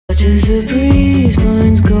Does the breeze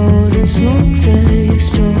burns gold and smoke that you've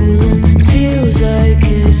stolen? Feels like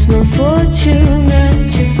it's my fortune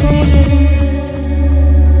that you're folding.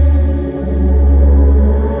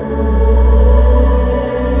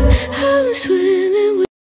 I'm swimming with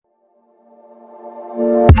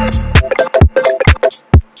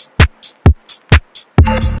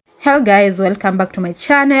Hello guys, welcome back to my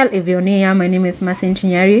channel. If you're new, my name is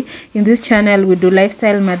𝙏𝙖𝙖𝙑. In this channel we do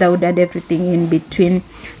lifestyle, motherhood and everything in between.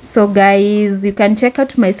 So guys, you can check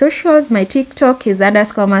out my socials. My TikTok is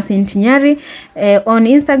 _𝙏𝙖𝙖𝙑, on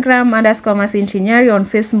Instagram _𝙏𝙖𝙖𝙑, on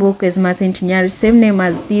Facebook is 𝙏𝙖𝙖𝙑, same name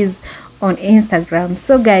as this on Instagram.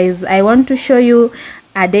 So guys, I want to show you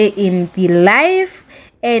a day in the life.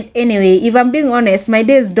 And anyway, if I'm being honest, my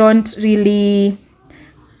days don't really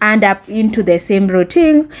end up into the same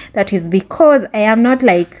routine. That is because I am not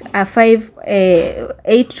like a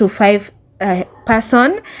 8 to 5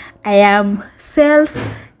 person. I am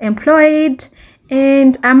self-employed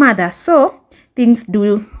and a mother, so things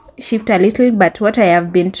do shift a little. But what I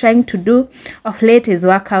have been trying to do of late is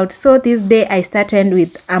work out. So this day I started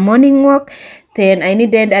with a morning walk. Then I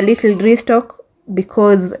needed a little restock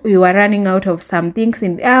because we were running out of some things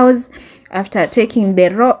in the house. After taking the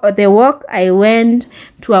walk, I went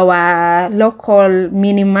to our local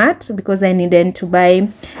mini mart because I needed to buy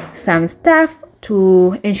some stuff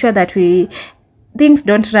to ensure that things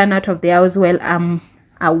don't run out of the house while I'm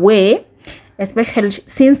away, especially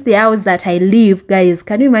since the house that I live, guys,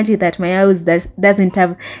 can you imagine that my house doesn't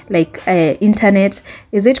have like internet?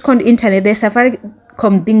 Is it called internet? The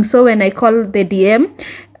Safaricom thing. So when I call the DM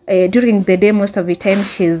during the day, most of the time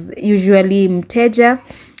she's usually mteja,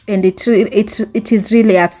 and it is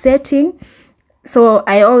really upsetting. So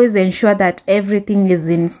I always ensure that everything is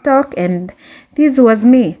in stock, and this was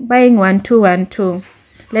me buying 1212.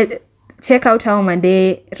 Let's check out how my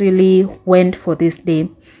day really went for this day.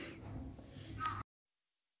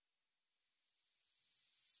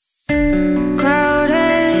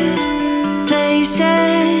 crowded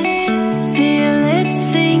places, feel it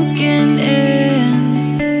sinking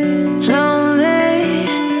in. Lonely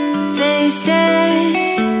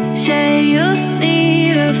faces say you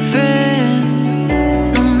need a friend.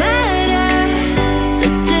 No matter the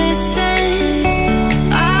distance,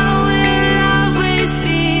 I will always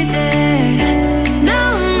be there. No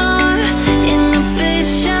more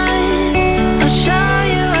inhibition, I'll show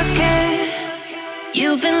you I care.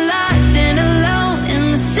 You've been lost and alone in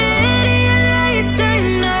the city of lights, I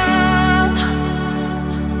know.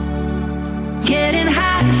 Getting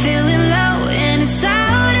high, feeling low, and it's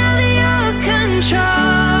out of your control.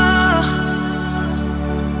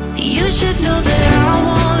 You should know that I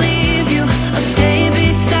won't leave you. I'll stay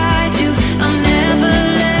beside you. I'm never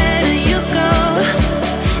letting you go.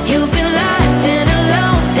 You've been lost and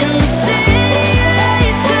alone in the city of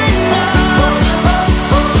lights, I know.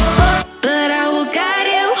 But I will guide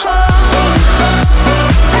you home.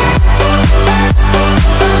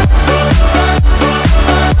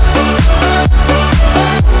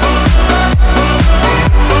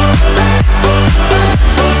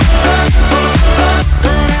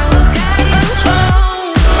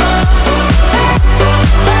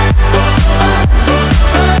 But I will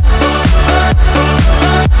guide you home.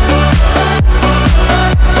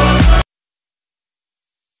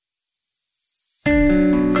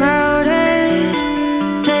 Crowded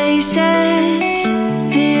places,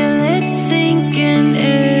 feel it sinking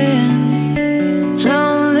in.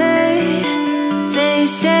 Lonely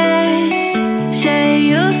faces say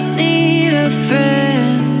you need a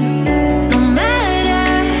friend. No matter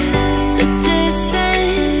the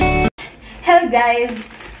distance. Hello guys,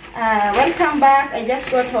 welcome back. I just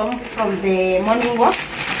got home from the morning walk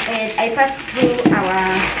and I passed through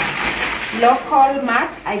our local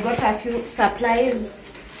mart. I got a few supplies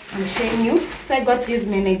I'm showing you. So I got this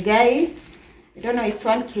menegai, I don't know, it's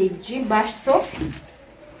 1 kg bash soap.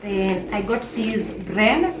 Then I got this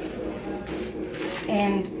brand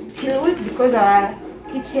and steel wood because our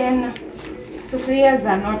kitchen sufurias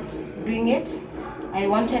are not doing it. I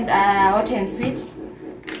wanted a hot and sweet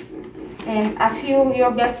and a few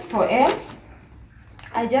yogurts for Elle.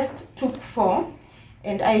 I just took 4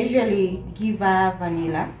 and I usually give her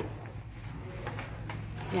vanilla.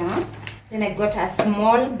 Yeah. Then I got a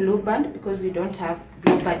small blue band because we don't have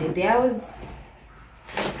blue band in the house.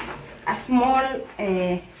 A small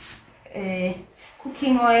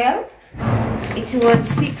cooking oil. It was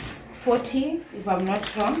 $6.40 if I'm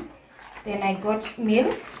not wrong. Then I got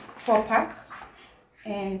milk, 4-pack,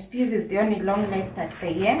 and this is the only long life that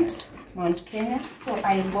they end, Mount Kenya. So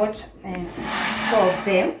I bought 4 of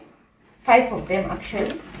them, 5 of them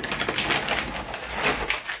actually.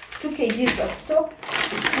 2 kgs of soap,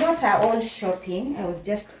 It's not all shopping. I was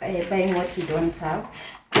just buying what we don't have,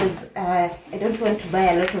 because I don't want to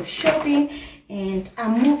buy a lot of shopping, and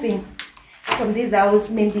I'm moving from this house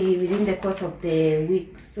maybe within the course of the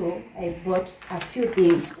week, so I bought a few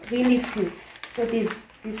things, really few. So this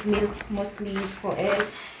milk mostly is for Elle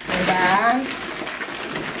and aunt.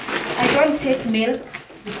 I don't take milk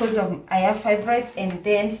because I have fibroids, and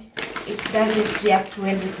then it doesn't react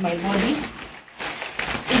well with my body.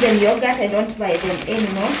 Even yogurt, I don't buy them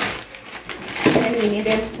anymore. Then we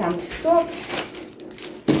needed some soaps.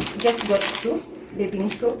 Just got 2 bathing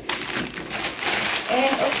soaps.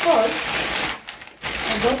 And of course,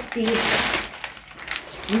 I got this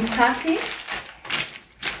Musafi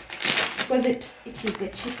because it is the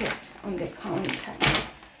cheapest on the counter.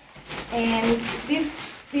 And this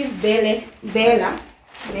Bella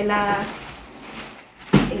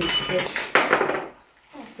is this.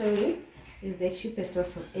 Oh, sorry. Is the cheapest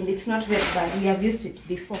also, and it's not very bad. We have used it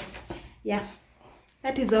before. Yeah,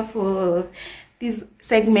 that is all for this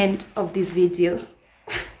segment of this video. One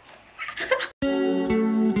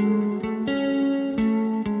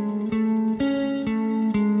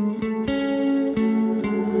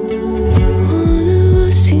of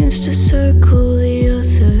us seems to circle the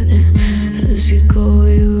other. As you go,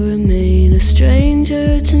 you remain a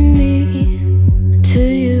stranger to me, to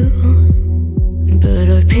you. But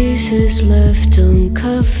our pieces left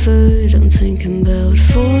uncovered. I'm thinking about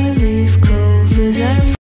 4-leaf clovers.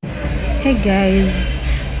 Hey guys,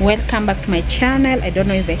 welcome back to my channel. I don't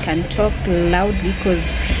know if I can talk loudly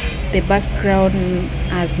because the background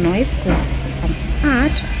has noise, because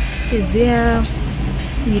art is where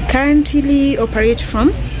we currently operate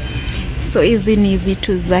from. So easy nivi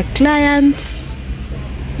to the client.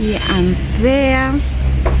 Here and there.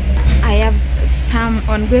 I have some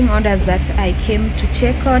ongoing orders that I came to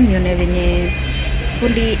check on. Nione venye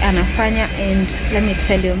fully anafanya, and let me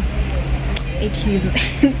tell you, it is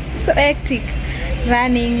so hectic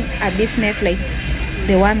running a business like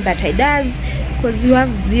the one that I does, because you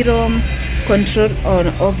have zero control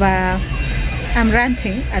over. I'm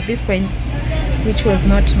ranting at this point, which was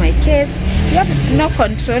not my case. You have no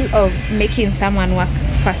control of making someone work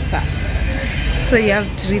faster, so you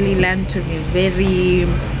have to really learn to be very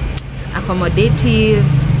accommodative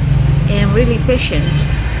and really patient.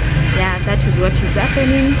 Yeah, that is what is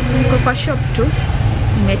happening. Niko kwa shop tu,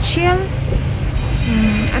 nimechill.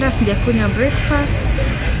 Hata sijakunywa breakfast.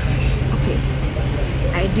 Okay,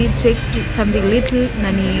 I did take something little,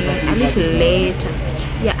 nani a little later.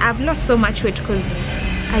 Yeah, I've lost so much weight because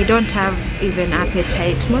I don't have even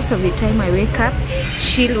appetite. Most of the time I wake up,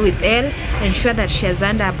 chill with Elle, ensure that she has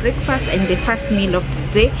had her breakfast and the first meal of the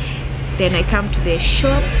day. Then I come to the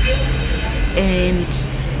shop and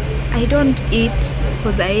I don't eat,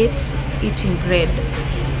 because I hate eating bread,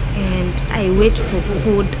 and I wait for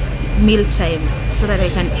food mealtime so that I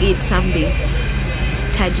can eat something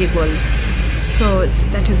tangible. So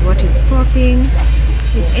that is what is popping.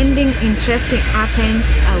 If anything interesting happens,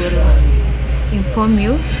 I will inform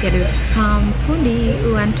you. There is some foodie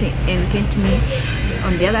who want to engage me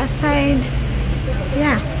on the other side.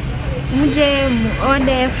 Yeah, muje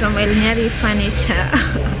muone from 𝙏𝙗𝙖𝙣 furniture.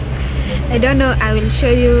 I don't know, I will show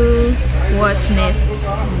you what next,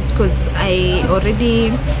 because I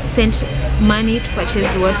already sent money to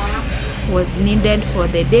purchase what was needed for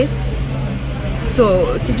the day.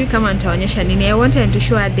 So sijui kama nitaonyesha nini. I wanted to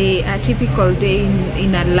show a typical day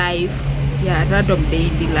in a life. Yeah, random day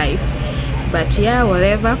in the life. But yeah,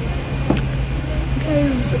 whatever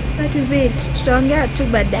guys, that is it. Tutaongea tu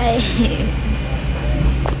baadaye.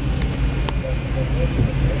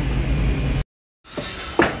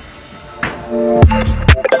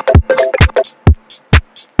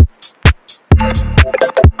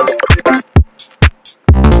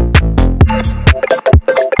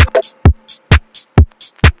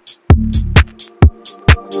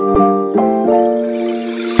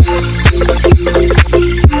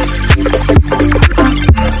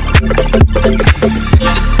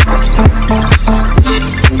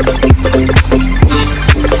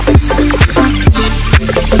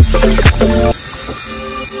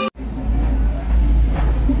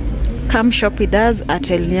 Come shop with us at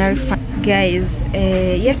𝙏𝙗𝙖𝙣. Guys,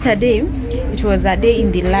 yesterday it was a day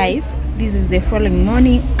in the life. This is the following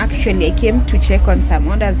morning. Actually, I came to check on some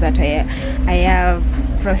orders that I have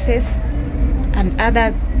processed, and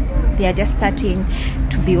others they are just starting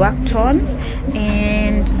to be worked on,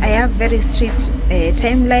 and I have very strict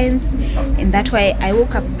timelines, and that's why I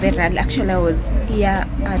woke up very early. Actually, I was here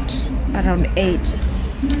at around 8.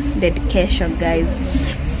 Dedication, guys.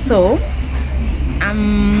 So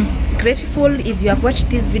I'm grateful if you have watched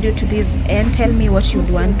this video to this and tell me what you'd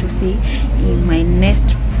want to see in my next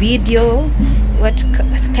video, what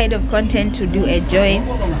kind of content would you enjoy,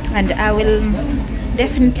 and I will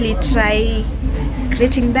definitely try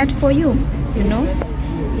creating that for you, you know.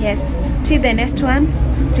 Yes, till the next one,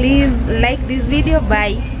 please like this video.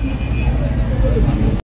 Bye.